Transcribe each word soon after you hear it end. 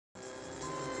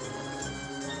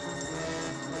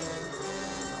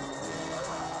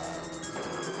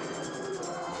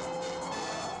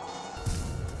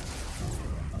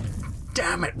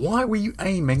damn it, why were you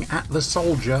aiming at the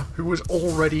soldier who was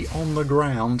already on the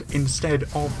ground instead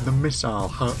of the missile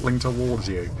hurtling towards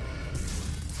you?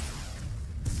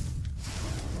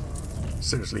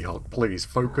 Seriously, Hulk, please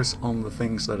focus on the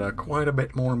things that are quite a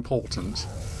bit more important.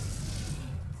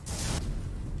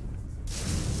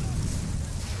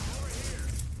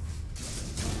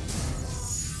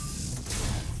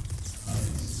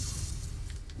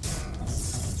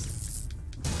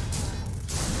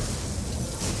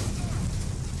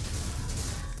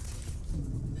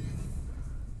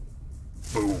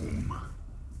 Boom.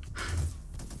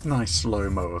 Nice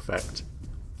slow-mo effect.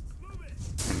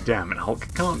 And damn it,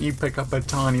 Hulk, can't you pick up a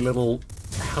tiny little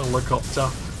helicopter?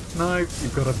 No,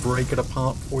 you've got to break it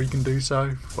apart before you can do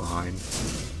so? Fine.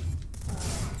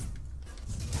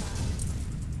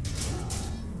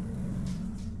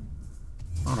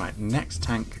 Alright, next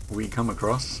tank we come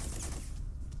across.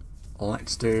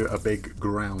 Let's do a big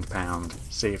ground pound.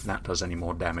 See if that does any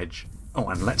more damage. Oh,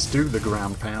 and let's do the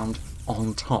ground pound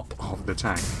on top of the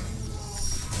tank.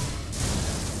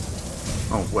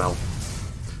 Oh, well.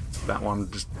 That one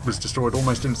just was destroyed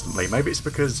almost instantly. Maybe it's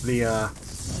because the...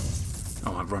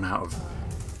 Oh, I've run out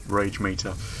of rage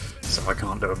meter, so I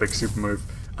can't do a big super move.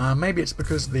 Maybe it's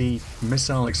because the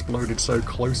missile exploded so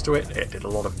close to it, it did a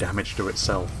lot of damage to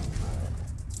itself.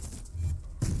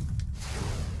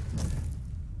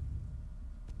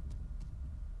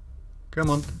 Come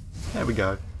on. There we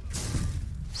go.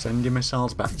 Send your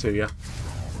missiles back to you.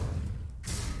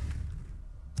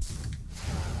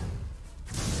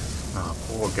 Ah,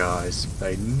 poor guys.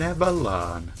 They never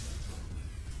learn.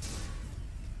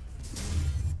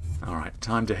 Alright,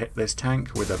 time to hit this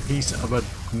tank with a piece of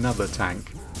another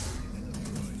tank.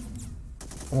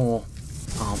 Or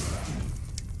I'll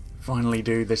finally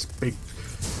do this big...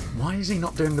 Why is he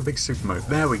not doing the big super move?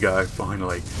 There we go,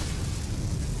 finally.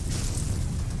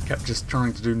 Kept just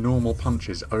trying to do normal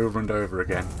punches over and over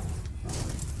again.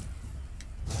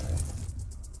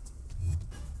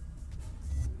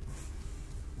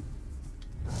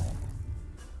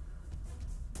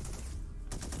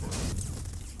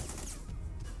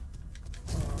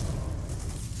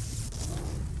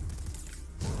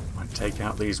 Might take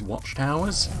out these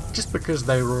watchtowers, just because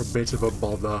they were a bit of a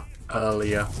bother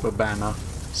earlier for Banner,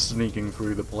 sneaking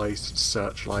through the place,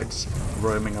 searchlights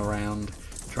roaming around,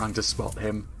 trying to spot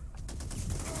him.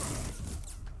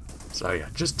 So yeah,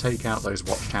 just take out those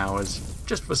watchtowers,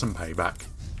 just for some payback.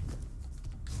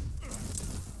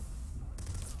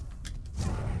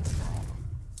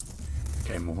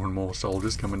 Okay, more and more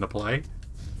soldiers come into play.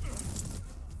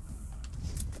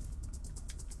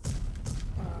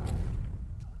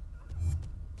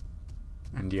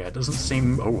 And yeah, it doesn't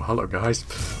seem... Oh, hello guys.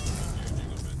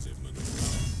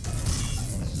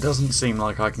 Doesn't seem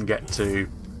like I can get to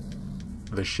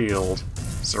the shield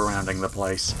surrounding the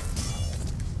place.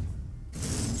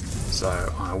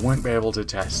 So I won't be able to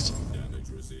test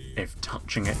if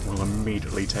touching it will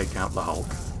immediately take out the Hulk.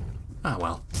 Ah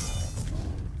well.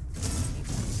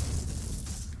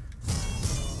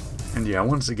 And yeah,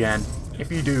 once again,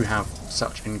 if you do have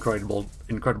such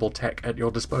incredible tech at your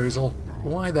disposal,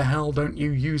 why the hell don't you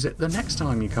use it the next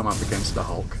time you come up against the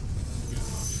Hulk?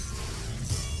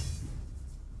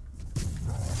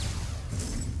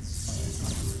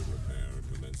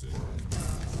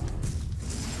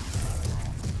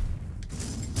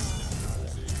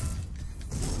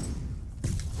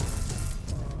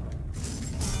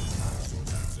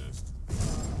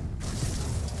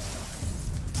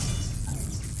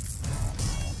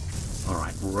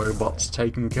 Alright, robots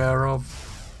taken care of.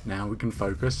 Now we can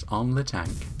focus on the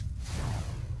tank.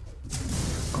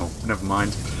 Oh, never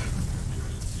mind.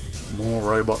 More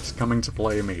robots coming to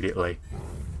play immediately.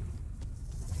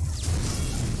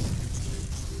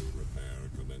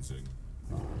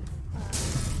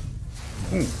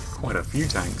 Ooh, quite a few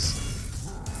tanks.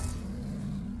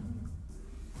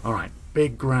 Alright,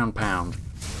 big ground pound.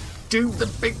 Do the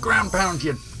big ground pound,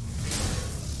 you...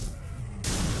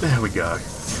 There we go.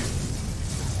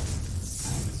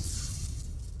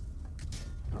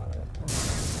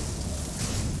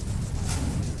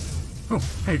 Oh,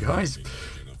 hey guys.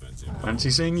 Fancy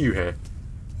seeing you here.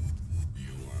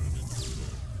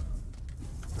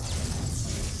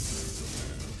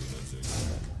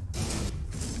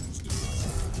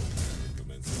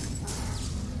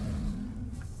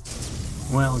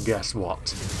 Well, guess what?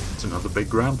 It's another big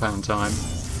ground pound time.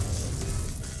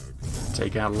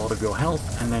 Take out a lot of your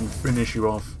health and then finish you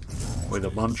off with a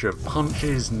bunch of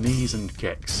punches, knees and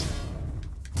kicks.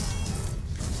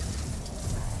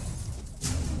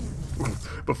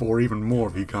 Before even more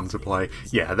of you come to play.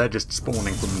 Yeah, they're just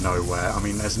spawning from nowhere. I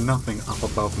mean, there's nothing up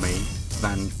above me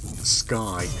than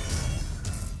sky.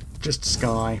 just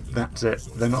sky, that's it.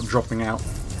 They're not dropping out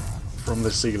from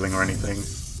the ceiling or anything.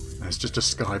 There's just a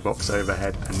skybox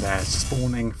overhead and they're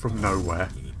spawning from nowhere.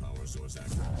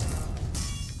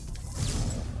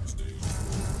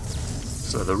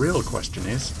 So the real question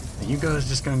is, are you guys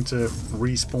just going to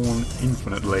respawn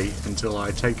infinitely until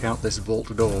I take out this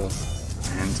vault door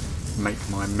and make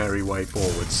my merry way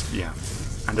forwards? Yeah.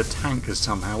 And a tank has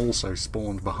somehow also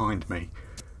spawned behind me.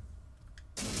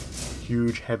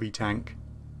 Huge heavy tank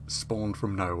spawned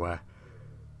from nowhere.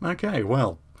 Okay,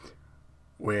 well,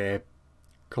 we're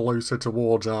closer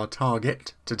towards our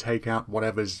target to take out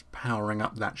whatever's powering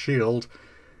up that shield.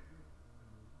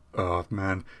 Oh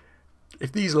man,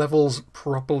 if these levels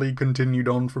properly continued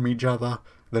on from each other,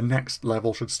 the next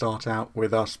level should start out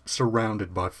with us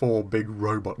surrounded by 4 big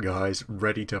robot guys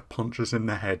ready to punch us in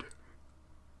the head.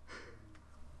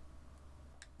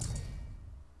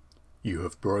 You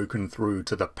have broken through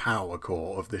to the power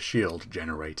core of the shield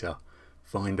generator.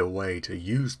 Find a way to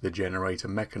use the generator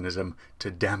mechanism to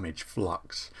damage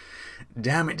Flux.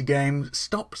 Damn it, game,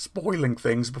 stop spoiling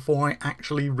things before I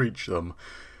actually reach them.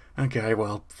 Okay,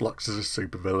 well, Flux is a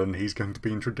supervillain, he's going to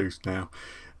be introduced now.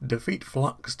 Defeat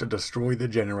Flux to destroy the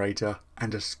generator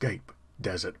and escape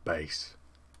Desert Base.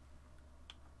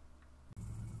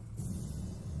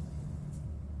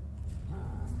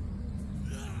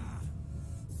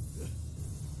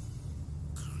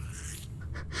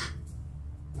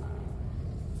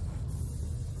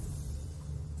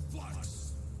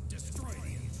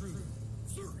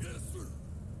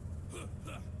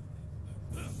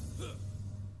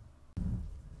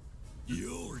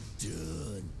 You're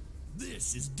done.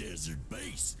 This is Desert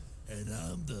Base, and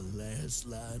I'm the last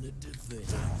line of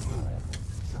defense.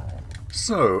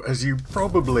 So, as you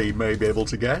probably may be able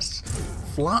to guess,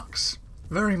 Flux,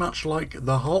 very much like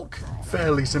the Hulk,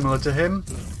 fairly similar to him,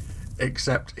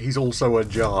 except he's also a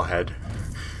jarhead.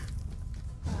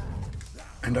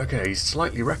 And okay, he's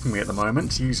slightly wrecking me at the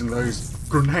moment, using those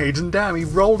grenades, and damn, he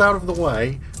rolled out of the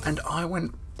way, and I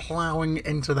went ploughing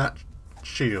into that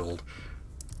shield.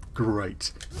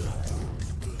 Great.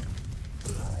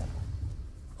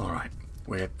 Alright,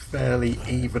 we're fairly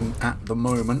even at the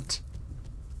moment.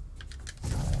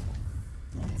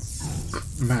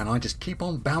 Man, I just keep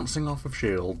on bouncing off of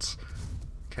shields.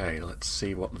 Okay, let's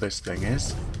see what this thing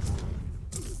is.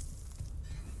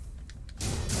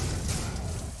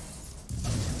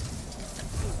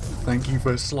 Thank you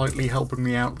for slightly helping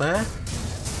me out there.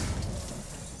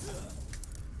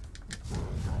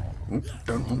 Ooh,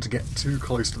 don't want to get too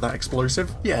close to that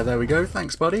explosive. Yeah, there we go.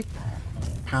 Thanks, buddy.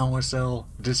 Power cell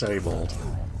disabled.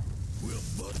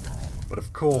 But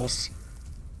of course,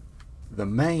 the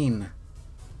main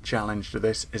challenge to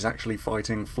this is actually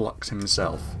fighting Flux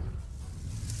himself.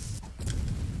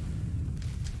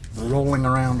 Rolling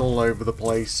around all over the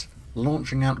place,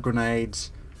 launching out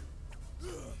grenades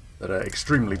that are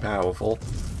extremely powerful.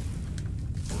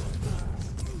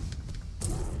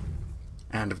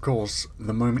 And of course,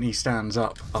 the moment he stands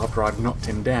up after I've knocked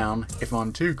him down, if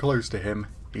I'm too close to him,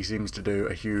 he seems to do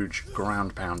a huge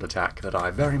ground pound attack that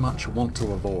I very much want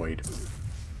to avoid.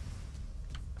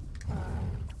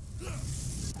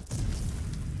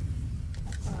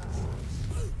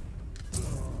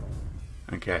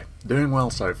 Okay, doing well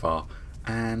so far.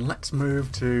 And let's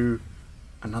move to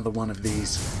another one of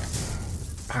these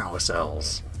power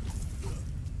cells.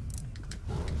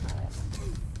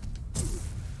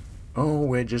 Oh,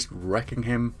 we're just wrecking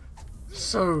him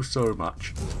so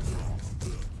much.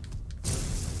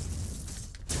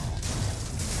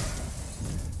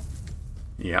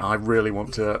 Yeah, I really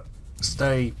want to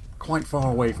stay quite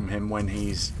far away from him when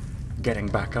he's getting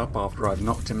back up after I've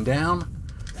knocked him down.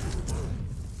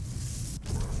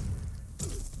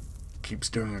 Keeps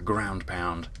doing a ground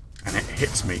pound, and it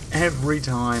hits me every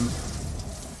time.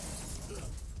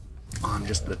 I'm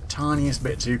just the tiniest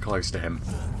bit too close to him.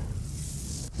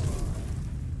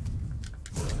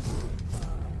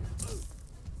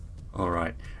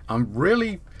 Alright, I'm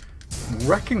really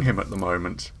wrecking him at the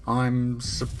moment. I'm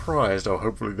surprised. Oh,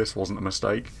 hopefully this wasn't a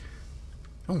mistake.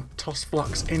 Oh, toss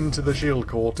Flux into the shield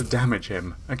core to damage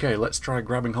him. Okay, let's try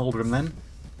grabbing hold of him then.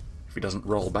 If he doesn't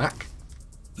roll back.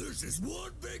 This is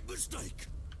one big mistake.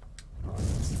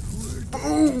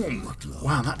 Boom!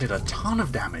 Wow, that did a ton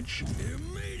of damage.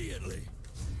 Immediately.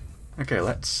 Okay,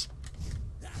 let's...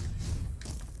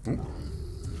 Ooh.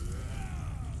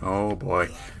 Oh boy.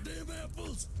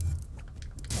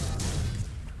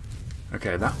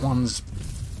 Okay, that one's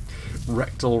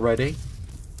wrecked already.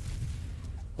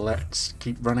 Let's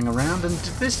keep running around. And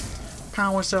did this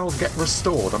power cell get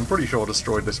restored? I'm pretty sure I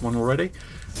destroyed this one already.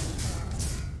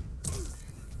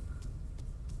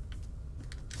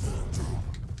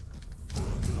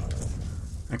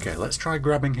 Okay, let's try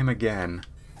grabbing him again.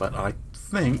 But I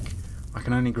think I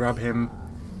can only grab him...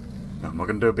 No, I'm not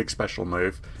going to do a big special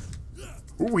move.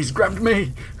 Ooh, he's grabbed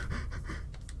me!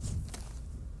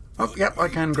 Oh, yep, I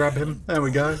can grab him. There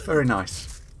we go. Very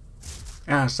nice.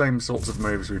 Yeah, same sorts of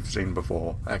moves we've seen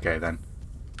before. Okay, then.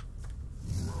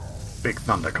 Big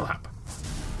thunderclap.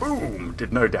 Boom!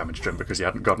 Did no damage to him because he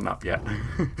hadn't gotten up yet.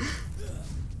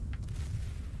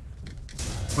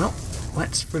 Well,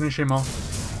 let's finish him off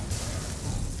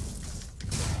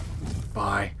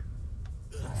by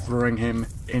throwing him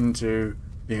into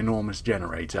the enormous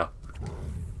generator.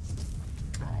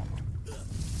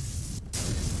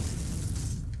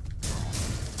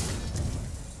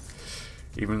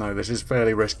 Even though this is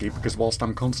fairly risky, because whilst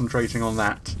I'm concentrating on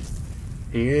that,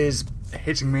 he is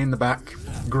hitting me in the back,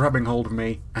 grabbing hold of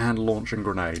me, and launching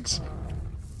grenades.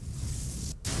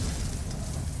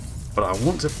 But I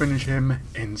want to finish him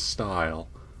in style.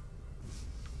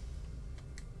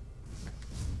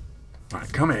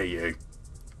 Right, come here, you.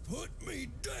 Put me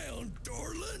down,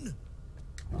 darling.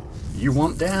 You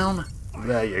want down?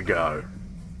 There you go.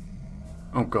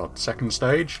 Oh god, second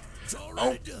stage? It's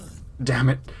already done. Damn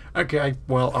it. Okay,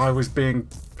 well, I was being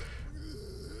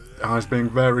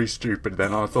very stupid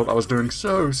then. I thought I was doing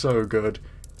so good.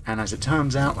 And as it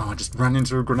turns out, I just ran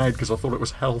into a grenade because I thought it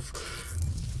was health.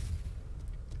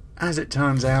 As it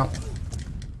turns out,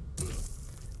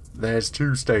 there's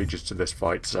 2 stages to this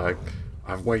fight, so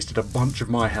I've wasted a bunch of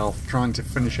my health trying to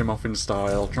finish him off in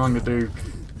style, trying to do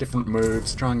different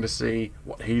moves, trying to see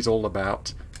what he's all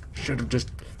about. Should have just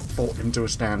fought him to a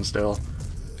standstill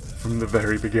from the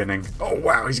very beginning. Oh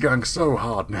wow, he's going so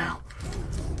hard now.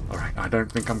 Alright, I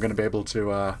don't think I'm going to be able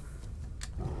to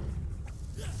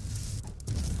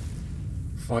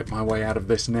fight my way out of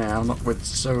this now, not with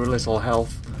so little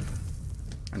health.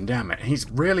 And damn it, he's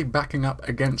really backing up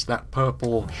against that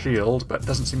purple shield, but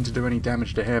doesn't seem to do any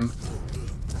damage to him.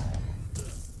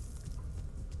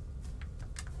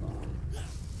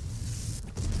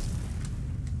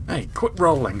 Hey, quit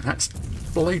rolling. That's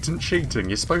blatant cheating.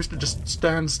 You're supposed to just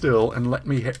stand still and let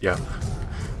me hit you.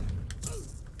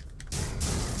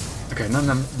 Okay, no,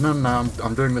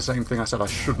 I'm doing the same thing I said I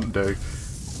shouldn't do.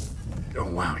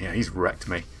 Oh wow, yeah, he's wrecked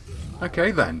me.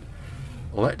 Okay then,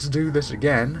 let's do this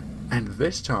again. And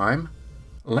this time,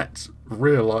 let's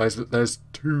realise that there's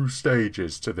 2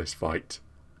 stages to this fight.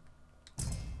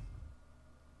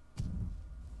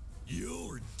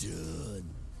 You're done.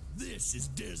 This is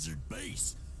Desert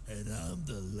Base, and I'm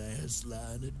the last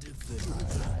line of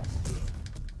defense.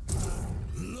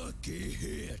 Lucky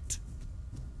hit.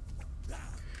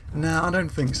 No, I don't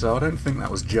think so. I don't think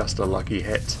that was just a lucky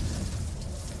hit.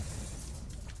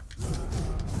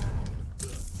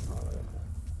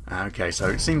 Okay, so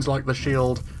it seems like the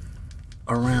shield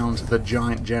around the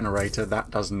giant generator, that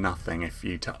does nothing if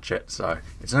you touch it, so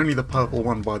it's only the purple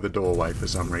one by the doorway for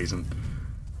some reason.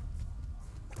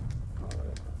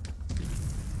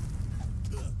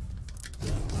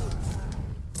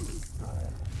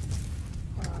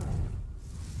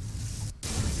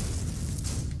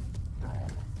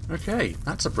 Okay,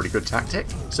 that's a pretty good tactic.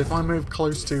 So if I move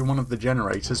close to one of the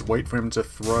generators, wait for him to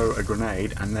throw a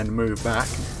grenade, and then move back,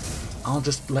 I'll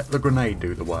just let the grenade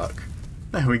do the work.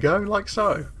 There we go, like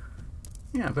so.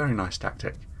 Yeah, very nice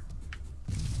tactic.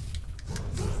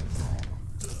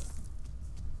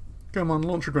 Come on,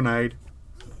 launch a grenade.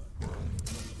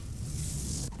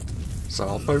 So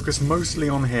I'll focus mostly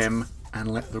on him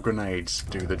and let the grenades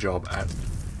do the job at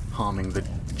harming the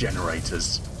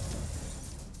generators.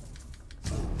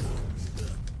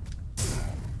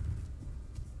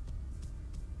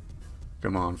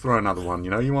 Come on, throw another one,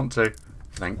 you know you want to.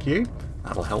 Thank you.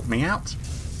 That'll help me out.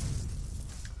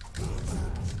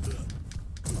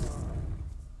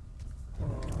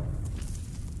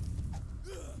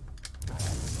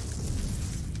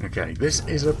 Okay, this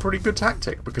is a pretty good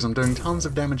tactic because I'm doing tons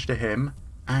of damage to him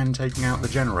and taking out the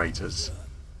generators.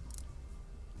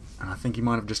 And I think he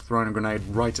might have just thrown a grenade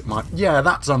right at my... Yeah,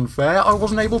 that's unfair. I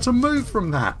wasn't able to move from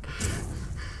that.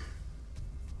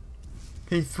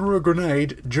 He threw a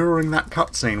grenade during that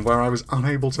cutscene where I was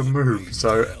unable to move,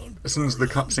 so as soon as the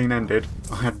cutscene ended,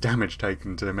 I had damage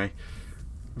taken to me.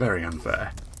 Very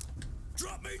unfair.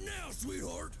 Drop me now,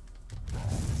 sweetheart.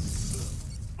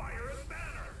 Fire the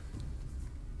banner.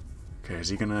 Okay, is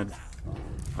he gonna...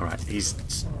 Alright,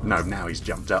 he's... No, now he's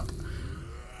jumped up.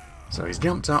 So he's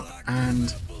jumped up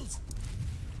and...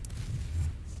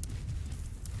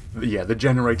 Yeah, the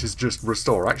generators just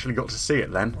restore. I actually got to see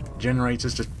it then.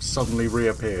 Generators just suddenly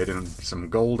reappeared in some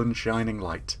golden shining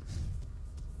light.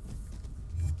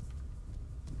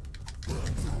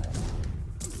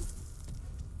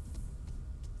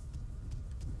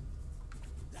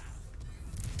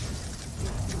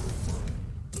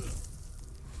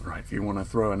 if you want to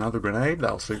throw another grenade,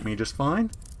 that'll suit me just fine.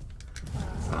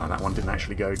 That one didn't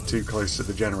actually go too close to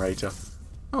the generator.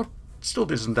 Oh, still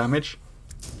did some damage.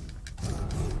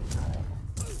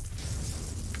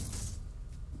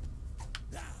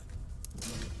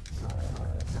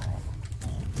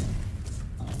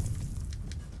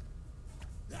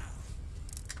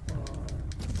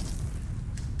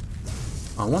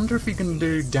 I wonder if he can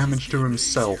do damage to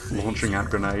himself launching out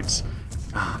grenades.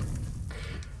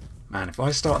 Man, if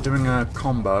I start doing a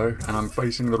combo and I'm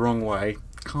facing the wrong way,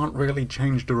 can't really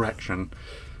change direction.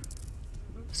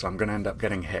 So I'm going to end up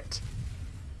getting hit.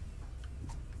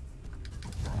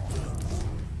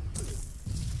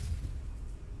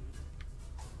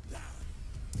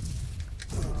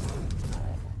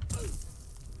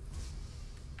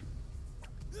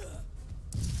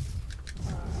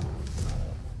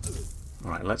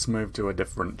 Alright, let's move to a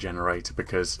different generator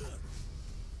because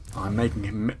I'm making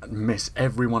him miss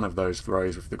every one of those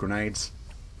throws with the grenades.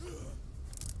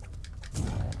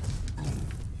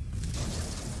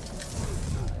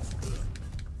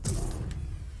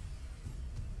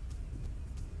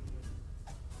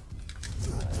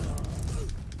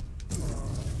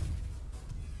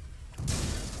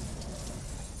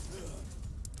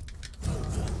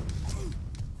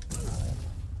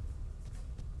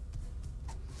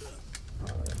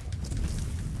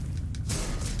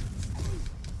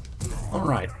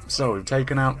 Alright, so we've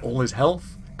taken out all his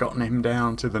health, gotten him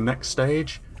down to the next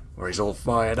stage, where he's all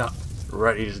fired up,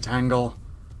 ready to tangle.